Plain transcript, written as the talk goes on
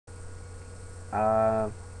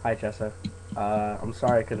Hi Chessa. I'm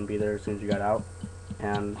sorry I couldn't be there as soon as you got out,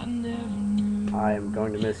 and I am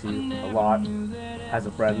going to miss you a lot as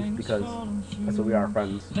a friend because that's what we are,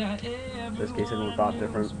 friends. In this case, everyone thought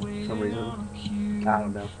different for some reason. I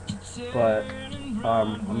don't know, but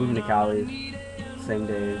I'm moving to Cali same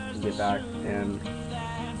day we get back, and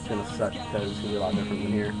it's gonna suck because it's gonna be a lot different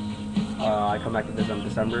than here. I come back to visit in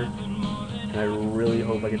December, and I really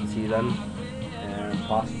hope I get to see you then, and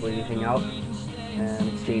possibly hang out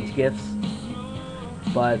and exchange gifts.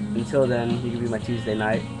 But until then, you can be my Tuesday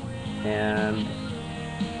night, and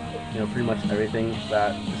pretty much everything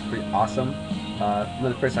that is pretty awesome.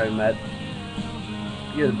 When the first time we met,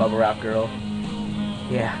 you're the bubble wrap girl.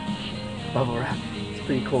 Yeah, bubble wrap. It's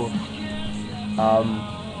pretty cool.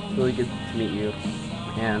 It's really good to meet you,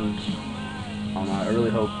 and I really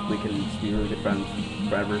hope we can just be really good friends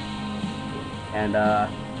forever. And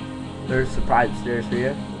there's a surprise upstairs for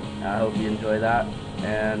you. I hope you enjoy that.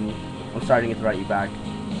 And I'm sorry I didn't get to write you back.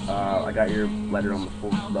 I got your letter on the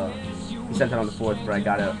 4th. You sent it on the 4th, but I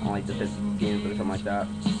got it on like the 15th or something like that.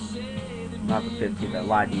 Not the 15th. I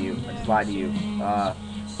lied to you. I just lied to you. Got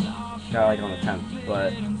it like on the 10th,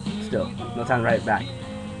 but still, no time to write it back.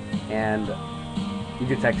 And you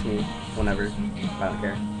can text me whenever. I don't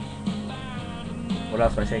care. What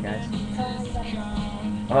else do I say, guys?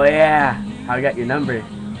 Oh yeah, how I got your number.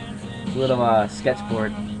 It's a little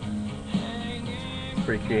sketchboard. It's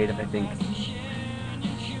pretty creative, I think.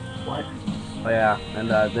 What? Oh yeah, and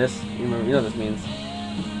this, you know what this means.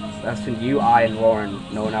 That's between you, I, and Lauren.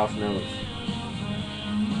 No one else knows.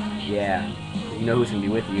 Yeah, you know who's gonna be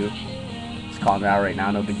with you. Just calling it out right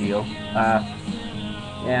now, no big deal.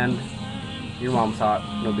 And your mom's hot,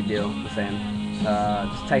 no big deal. Just saying.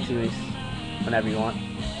 Just text me whenever you want.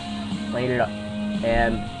 Later.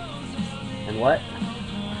 And what?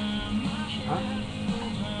 Huh?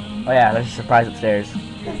 Oh yeah, there's a surprise upstairs.